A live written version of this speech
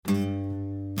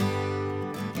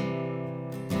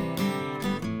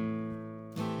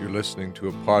You're listening to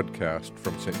a podcast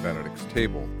from St. Benedict's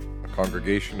Table, a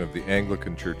congregation of the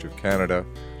Anglican Church of Canada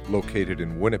located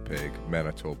in Winnipeg,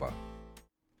 Manitoba.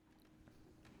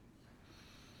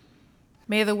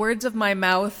 May the words of my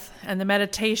mouth and the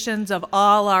meditations of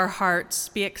all our hearts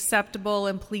be acceptable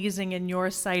and pleasing in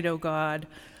your sight, O God,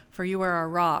 for you are our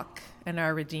rock and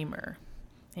our Redeemer.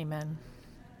 Amen.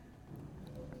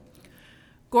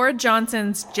 Gord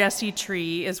Johnson's Jesse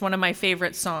Tree is one of my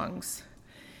favorite songs.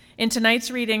 In tonight's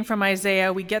reading from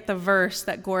Isaiah, we get the verse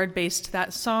that Gord based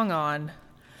that song on.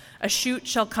 A shoot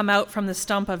shall come out from the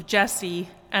stump of Jesse,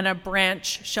 and a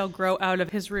branch shall grow out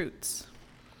of his roots.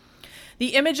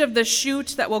 The image of the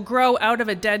shoot that will grow out of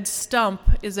a dead stump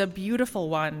is a beautiful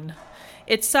one.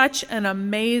 It's such an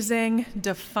amazing,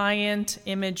 defiant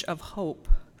image of hope.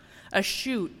 A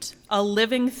shoot, a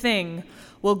living thing,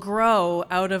 will grow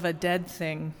out of a dead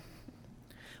thing.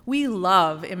 We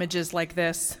love images like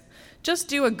this. Just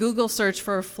do a Google search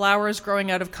for flowers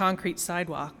growing out of concrete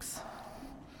sidewalks.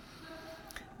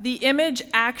 The image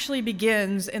actually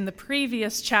begins in the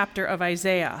previous chapter of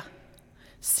Isaiah.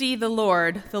 See the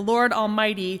Lord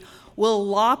Almighty, will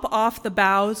lop off the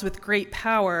boughs with great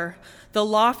power. The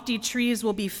lofty trees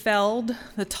will be felled,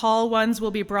 the tall ones will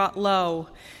be brought low.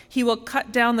 He will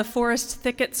cut down the forest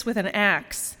thickets with an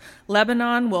axe.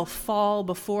 Lebanon will fall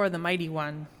before the mighty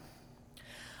one.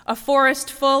 A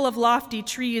forest full of lofty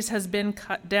trees has been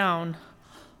cut down.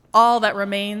 All that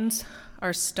remains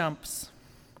are stumps.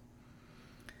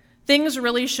 Things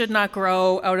really should not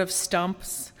grow out of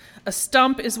stumps. A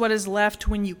stump is what is left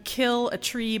when you kill a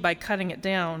tree by cutting it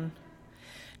down.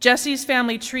 Jesse's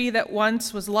family tree that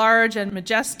once was large and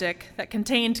majestic, that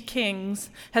contained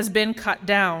kings, has been cut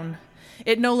down.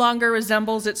 It no longer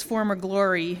resembles its former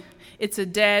glory. It's a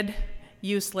dead,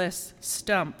 useless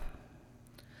stump.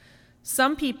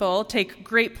 Some people take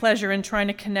great pleasure in trying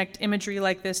to connect imagery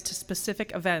like this to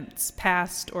specific events,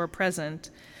 past or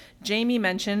present. Jamie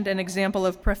mentioned an example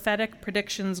of prophetic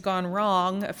predictions gone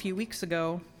wrong a few weeks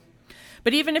ago.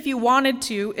 But even if you wanted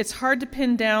to, it's hard to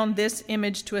pin down this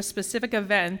image to a specific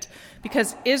event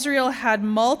because Israel had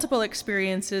multiple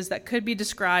experiences that could be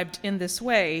described in this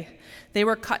way. They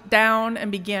were cut down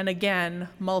and began again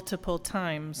multiple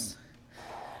times.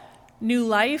 New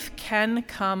life can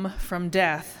come from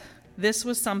death. This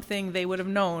was something they would have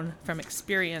known from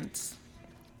experience.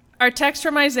 Our text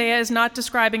from Isaiah is not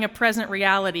describing a present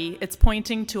reality. It's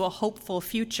pointing to a hopeful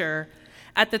future.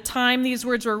 At the time these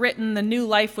words were written, the new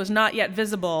life was not yet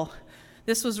visible.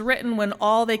 This was written when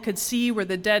all they could see were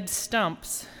the dead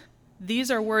stumps. These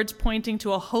are words pointing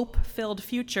to a hope-filled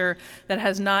future that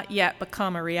has not yet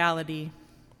become a reality.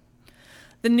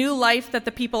 The new life that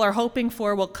the people are hoping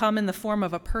for will come in the form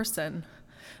of a person.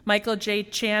 Michael J.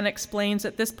 Chan explains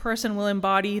that this person will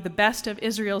embody the best of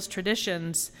Israel's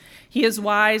traditions. He is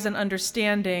wise and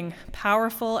understanding,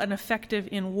 powerful and effective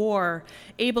in war,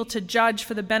 able to judge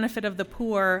for the benefit of the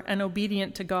poor, and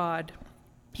obedient to God.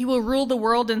 He will rule the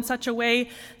world in such a way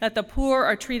that the poor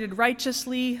are treated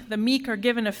righteously, the meek are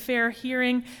given a fair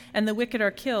hearing, and the wicked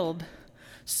are killed.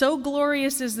 So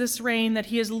glorious is this reign that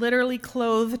he is literally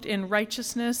clothed in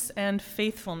righteousness and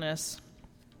faithfulness.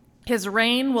 His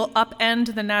reign will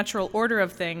upend the natural order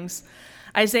of things.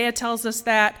 Isaiah tells us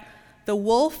that the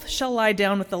wolf shall lie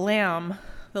down with the lamb,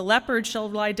 the leopard shall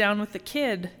lie down with the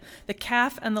kid, the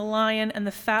calf and the lion and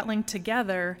the fatling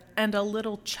together, and a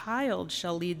little child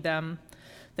shall lead them.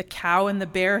 The cow and the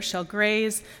bear shall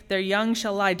graze, their young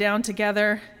shall lie down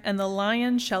together, and the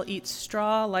lion shall eat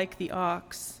straw like the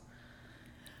ox.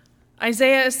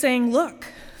 Isaiah is saying, look,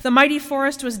 the mighty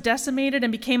forest was decimated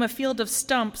and became a field of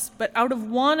stumps, but out of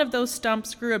one of those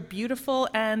stumps grew a beautiful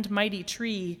and mighty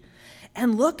tree.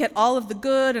 And look at all of the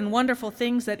good and wonderful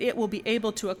things that it will be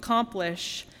able to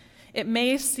accomplish. It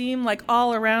may seem like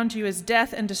all around you is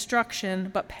death and destruction,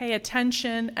 but pay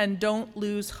attention and don't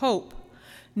lose hope.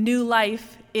 New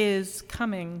life is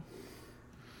coming.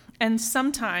 And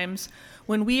sometimes,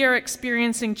 when we are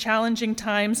experiencing challenging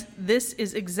times, this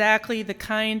is exactly the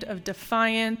kind of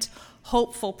defiant,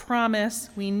 hopeful promise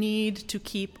we need to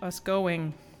keep us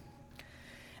going.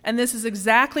 And this is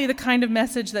exactly the kind of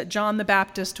message that John the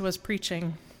Baptist was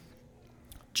preaching.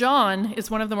 John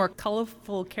is one of the more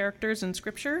colorful characters in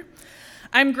Scripture.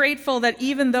 I'm grateful that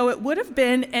even though it would have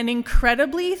been an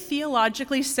incredibly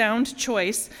theologically sound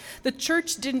choice, the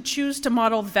church didn't choose to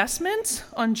model vestments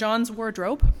on John's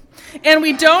wardrobe. And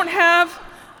we don't have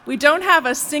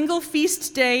a single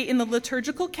feast day in the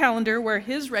liturgical calendar where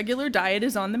his regular diet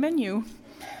is on the menu.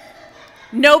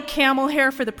 No camel hair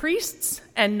for the priests,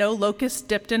 and no locust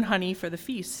dipped in honey for the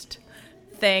feast.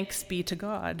 Thanks be to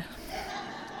God.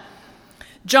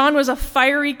 John was a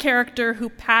fiery character who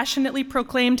passionately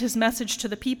proclaimed his message to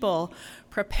the people: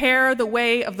 prepare the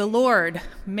way of the Lord,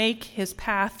 make his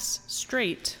paths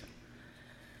straight.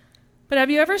 But have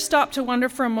you ever stopped to wonder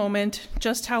for a moment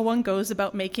just how one goes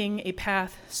about making a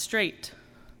path straight?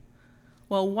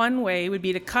 Well, one way would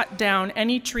be to cut down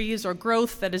any trees or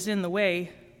growth that is in the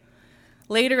way.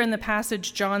 Later in the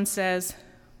passage, John says,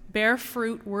 bear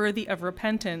fruit worthy of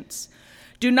repentance.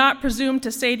 Do not presume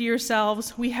to say to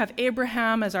yourselves, we have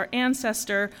Abraham as our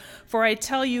ancestor, for I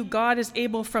tell you, God is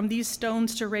able from these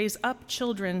stones to raise up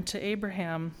children to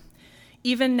Abraham.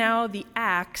 Even now the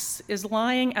axe is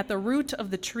lying at the root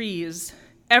of the trees.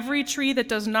 Every tree that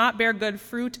does not bear good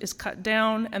fruit is cut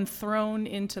down and thrown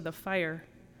into the fire.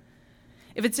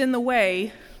 If it's in the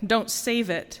way, don't save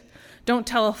it. Don't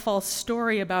tell a false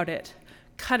story about it.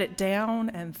 Cut it down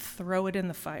and throw it in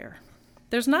the fire.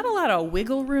 There's not a lot of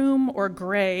wiggle room or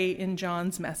gray in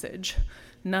John's message.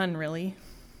 None, really.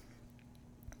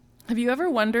 Have you ever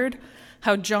wondered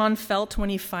how John felt when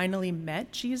he finally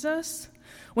met Jesus?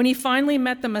 When he finally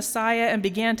met the Messiah and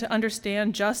began to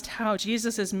understand just how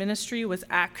Jesus' ministry was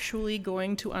actually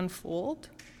going to unfold?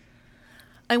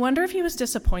 I wonder if he was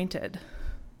disappointed.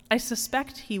 I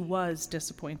suspect he was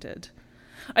disappointed.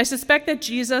 I suspect that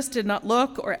Jesus did not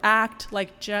look or act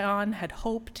like John had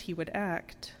hoped he would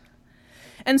act.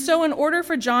 And so in order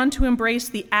for John to embrace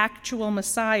the actual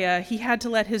Messiah, he had to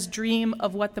let his dream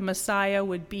of what the Messiah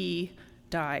would be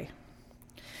die.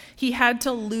 He had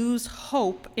to lose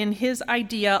hope in his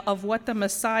idea of what the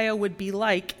Messiah would be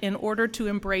like in order to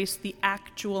embrace the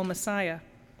actual Messiah,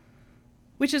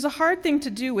 which is a hard thing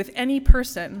to do with any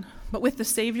person, but with the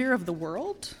Savior of the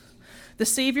world, the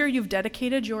Savior you've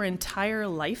dedicated your entire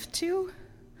life to.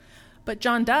 But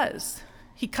John does.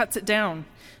 He cuts it down.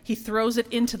 He throws it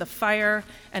into the fire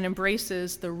and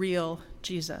embraces the real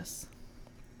Jesus.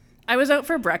 I was out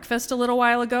for breakfast a little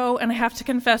while ago, and I have to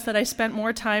confess that I spent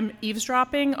more time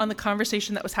eavesdropping on the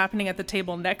conversation that was happening at the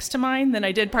table next to mine than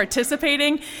I did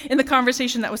participating in the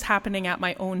conversation that was happening at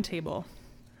my own table.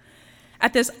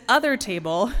 At this other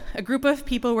table, a group of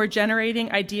people were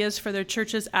generating ideas for their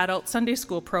church's adult Sunday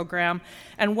school program,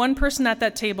 and one person at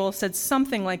that table said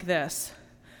something like this: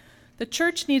 the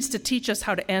church needs to teach us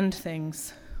how to end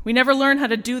things. We never learn how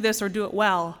to do this or do it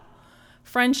well.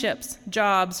 Friendships,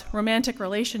 jobs, romantic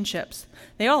relationships,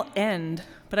 they all end,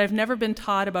 but I've never been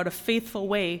taught about a faithful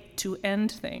way to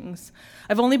end things.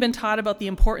 I've only been taught about the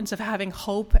importance of having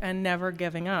hope and never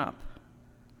giving up.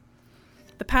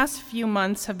 The past few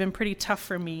months have been pretty tough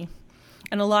for me,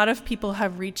 and a lot of people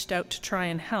have reached out to try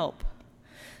and help.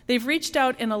 They've reached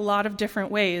out in a lot of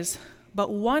different ways, but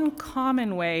one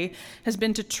common way has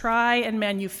been to try and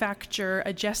manufacture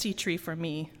a Jessie tree for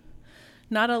me.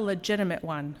 Not a legitimate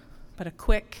one, but a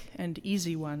quick and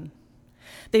easy one.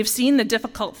 They've seen the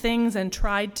difficult things and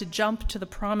tried to jump to the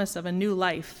promise of a new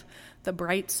life, the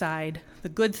bright side, the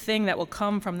good thing that will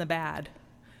come from the bad.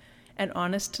 And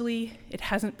honestly, it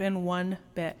hasn't been one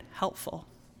bit helpful.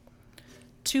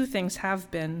 Two things have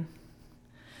been.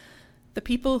 The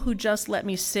people who just let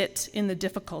me sit in the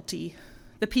difficulty,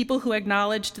 the people who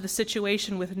acknowledged the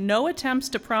situation with no attempts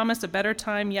to promise a better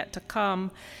time yet to come,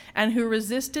 and who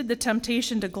resisted the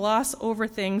temptation to gloss over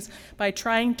things by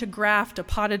trying to graft a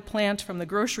potted plant from the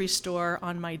grocery store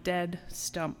on my dead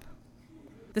stump.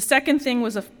 The second thing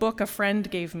was a book a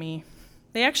friend gave me.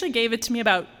 They actually gave it to me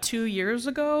about 2 years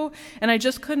ago, and I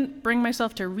just couldn't bring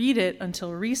myself to read it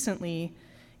until recently.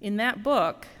 In that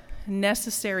book,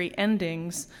 Necessary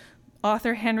Endings,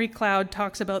 author Henry Cloud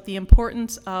talks about the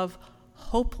importance of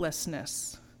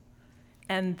hopelessness.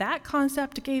 And that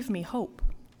concept gave me hope.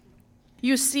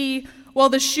 You see, while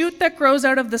the shoot that grows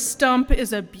out of the stump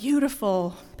is a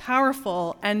beautiful,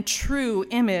 powerful, and true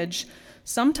image,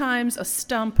 sometimes a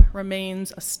stump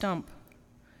remains a stump.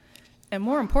 And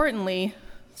more importantly,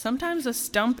 sometimes a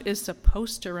stump is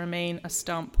supposed to remain a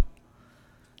stump.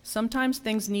 Sometimes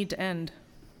things need to end.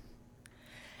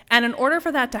 And in order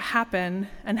for that to happen,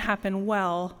 and happen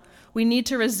well, we need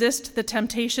to resist the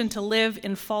temptation to live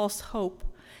in false hope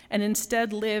and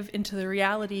instead live into the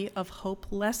reality of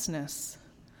hopelessness.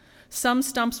 Some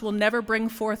stumps will never bring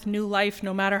forth new life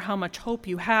no matter how much hope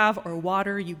you have or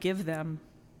water you give them.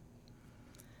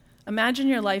 Imagine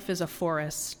your life is a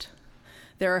forest.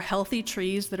 There are healthy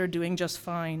trees that are doing just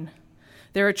fine.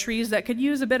 There are trees that could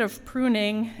use a bit of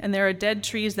pruning, and there are dead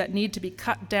trees that need to be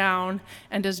cut down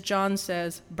and, as John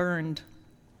says, burned.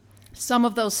 Some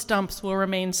of those stumps will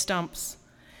remain stumps,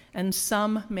 and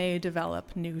some may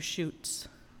develop new shoots.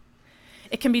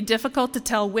 It can be difficult to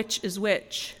tell which is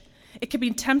which. It can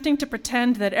be tempting to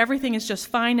pretend that everything is just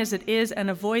fine as it is and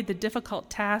avoid the difficult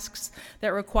tasks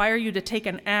that require you to take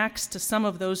an axe to some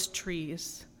of those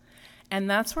trees. And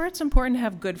that's where it's important to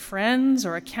have good friends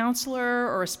or a counselor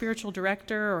or a spiritual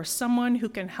director or someone who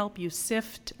can help you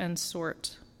sift and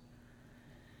sort.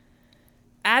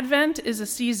 Advent is a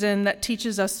season that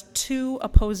teaches us two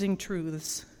opposing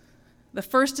truths. The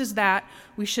first is that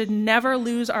we should never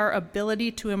lose our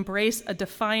ability to embrace a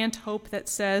defiant hope that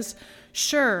says,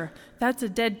 sure, that's a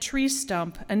dead tree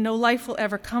stump and no life will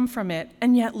ever come from it.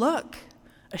 And yet look,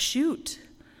 a shoot,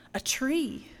 a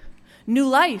tree, new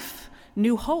life,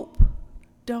 new hope.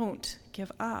 Don't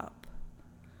give up.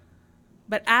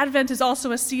 But Advent is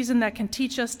also a season that can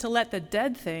teach us to let the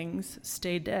dead things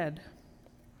stay dead.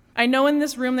 I know in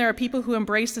this room there are people who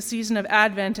embrace the season of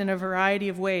Advent in a variety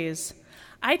of ways.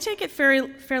 I take it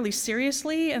fairly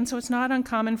seriously, and so it's not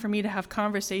uncommon for me to have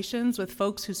conversations with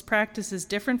folks whose practice is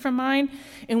different from mine,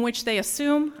 in which they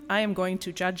assume I am going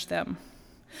to judge them.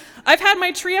 I've had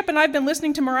my tree up and I've been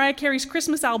listening to Mariah Carey's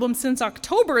Christmas album since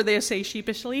October, they say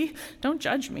sheepishly. Don't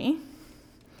judge me.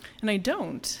 And I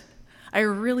don't. I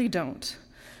really don't.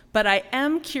 But I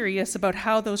am curious about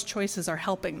how those choices are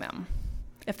helping them.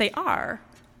 If they are,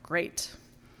 great.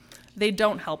 They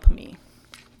don't help me.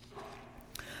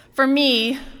 For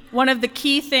me, one of the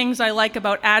key things I like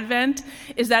about Advent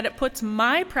is that it puts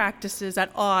my practices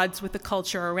at odds with the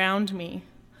culture around me.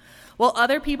 While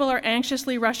other people are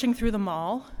anxiously rushing through the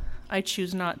mall, I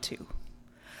choose not to.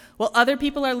 While other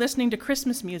people are listening to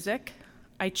Christmas music,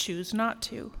 I choose not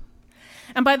to.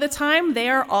 And by the time they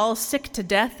are all sick to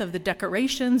death of the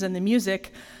decorations and the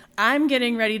music, I'm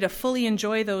getting ready to fully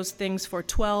enjoy those things for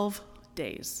 12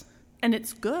 days. And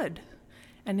it's good,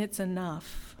 and it's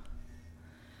enough.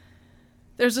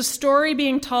 There's a story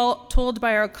being told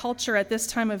by our culture at this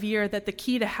time of year that the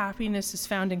key to happiness is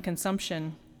found in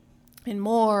consumption, in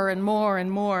more and more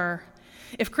and more.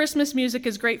 If Christmas music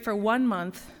is great for 1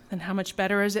 month, then how much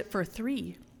better is it for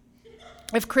 3?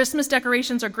 If Christmas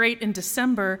decorations are great in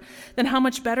December, then how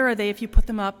much better are they if you put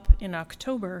them up in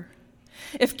October?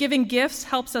 If giving gifts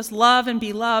helps us love and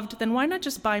be loved, then why not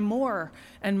just buy more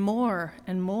and more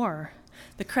and more?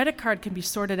 The credit card can be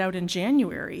sorted out in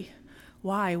January.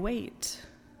 Why wait?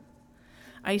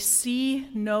 I see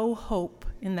no hope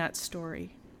in that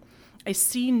story. I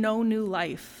see no new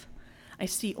life. I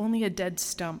see only a dead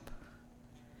stump.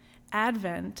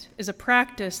 Advent is a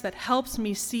practice that helps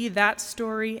me see that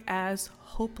story as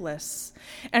hopeless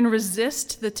and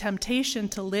resist the temptation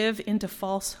to live into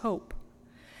false hope.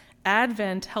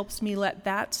 Advent helps me let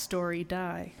that story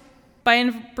die. By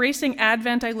embracing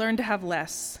Advent, I learn to have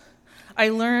less. I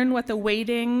learn what the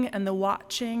waiting and the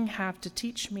watching have to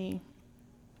teach me.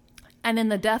 And in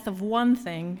the death of one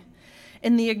thing,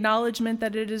 in the acknowledgement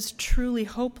that it is truly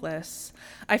hopeless,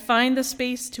 I find the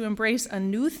space to embrace a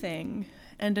new thing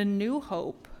and a new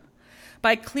hope.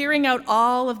 By clearing out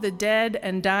all of the dead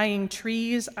and dying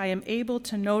trees, I am able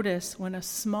to notice when a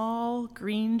small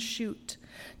green shoot,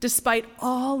 despite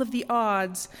all of the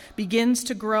odds, begins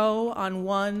to grow on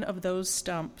one of those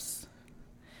stumps.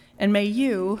 And may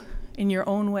you, in your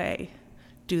own way,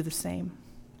 do the same.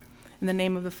 In the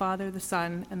name of the Father, the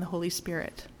Son, and the Holy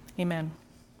Spirit. Amen.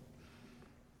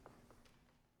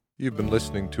 You've been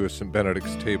listening to a St.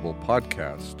 Benedict's Table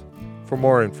podcast. For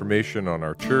more information on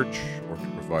our church or to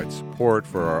provide support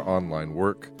for our online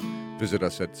work, visit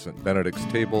us at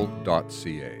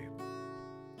stbenedictstable.ca.